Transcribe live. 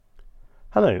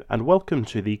Hello and welcome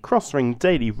to the Crossring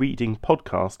Daily Reading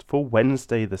Podcast for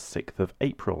Wednesday the 6th of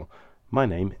April. My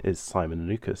name is Simon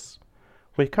Lucas.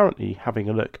 We're currently having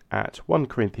a look at 1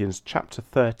 Corinthians chapter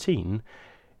 13,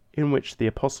 in which the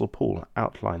Apostle Paul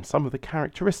outlines some of the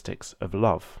characteristics of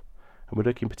love. And we're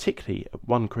looking particularly at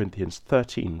 1 Corinthians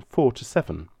 13,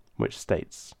 4-7, which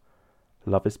states,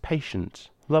 "Love is patient,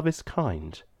 love is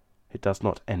kind. It does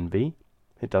not envy,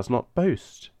 it does not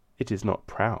boast, it is not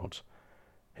proud.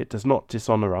 It does not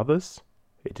dishonour others,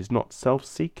 it is not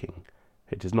self-seeking,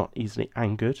 it is not easily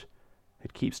angered,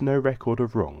 it keeps no record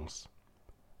of wrongs.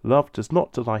 Love does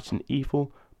not delight in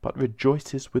evil, but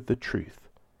rejoices with the truth.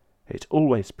 It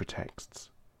always protects,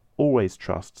 always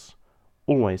trusts,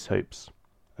 always hopes,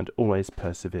 and always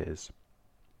perseveres."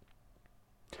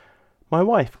 My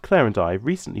wife, Claire, and I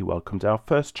recently welcomed our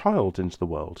first child into the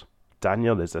world.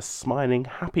 Daniel is a smiling,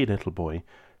 happy little boy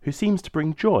who seems to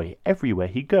bring joy everywhere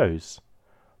he goes.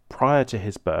 Prior to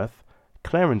his birth,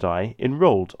 Claire and I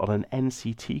enrolled on an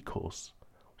NCT course.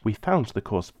 We found the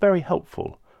course very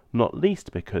helpful, not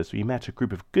least because we met a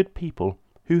group of good people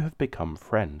who have become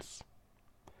friends.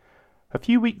 A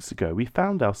few weeks ago we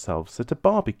found ourselves at a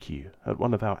barbecue at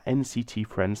one of our NCT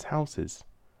friends' houses.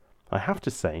 I have to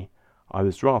say, I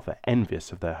was rather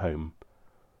envious of their home.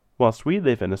 Whilst we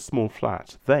live in a small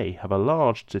flat, they have a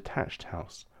large detached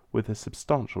house with a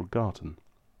substantial garden.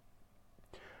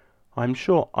 I'm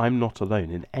sure I'm not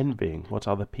alone in envying what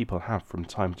other people have from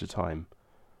time to time.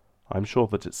 I'm sure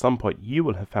that at some point you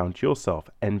will have found yourself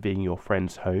envying your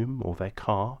friend's home, or their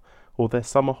car, or their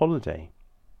summer holiday.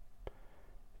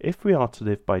 If we are to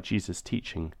live by Jesus'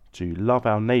 teaching to love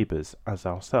our neighbours as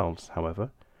ourselves,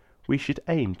 however, we should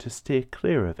aim to steer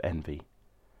clear of envy.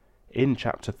 In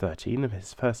chapter 13 of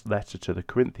his first letter to the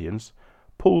Corinthians,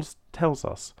 Paul tells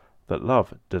us that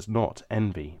love does not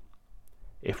envy.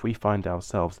 If we find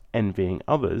ourselves envying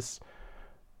others,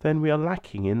 then we are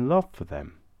lacking in love for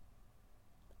them.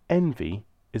 Envy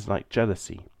is like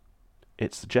jealousy.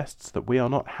 It suggests that we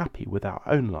are not happy with our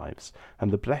own lives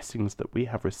and the blessings that we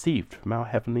have received from our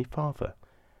Heavenly Father.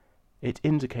 It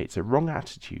indicates a wrong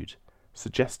attitude,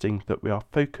 suggesting that we are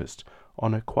focused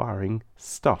on acquiring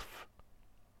stuff.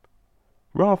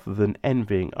 Rather than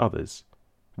envying others,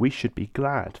 we should be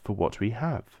glad for what we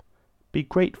have, be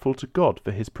grateful to God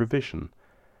for His provision,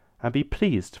 and be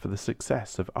pleased for the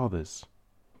success of others.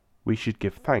 We should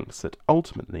give thanks that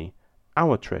ultimately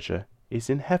our treasure is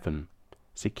in heaven,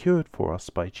 secured for us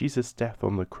by Jesus' death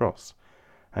on the cross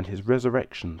and his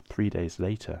resurrection 3 days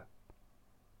later.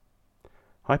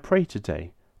 I pray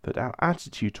today that our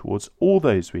attitude towards all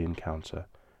those we encounter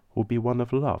will be one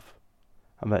of love,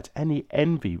 and that any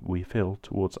envy we feel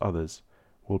towards others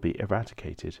will be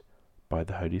eradicated by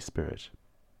the Holy Spirit.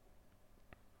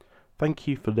 Thank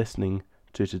you for listening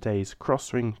to today's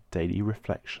Crossring Daily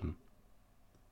Reflection.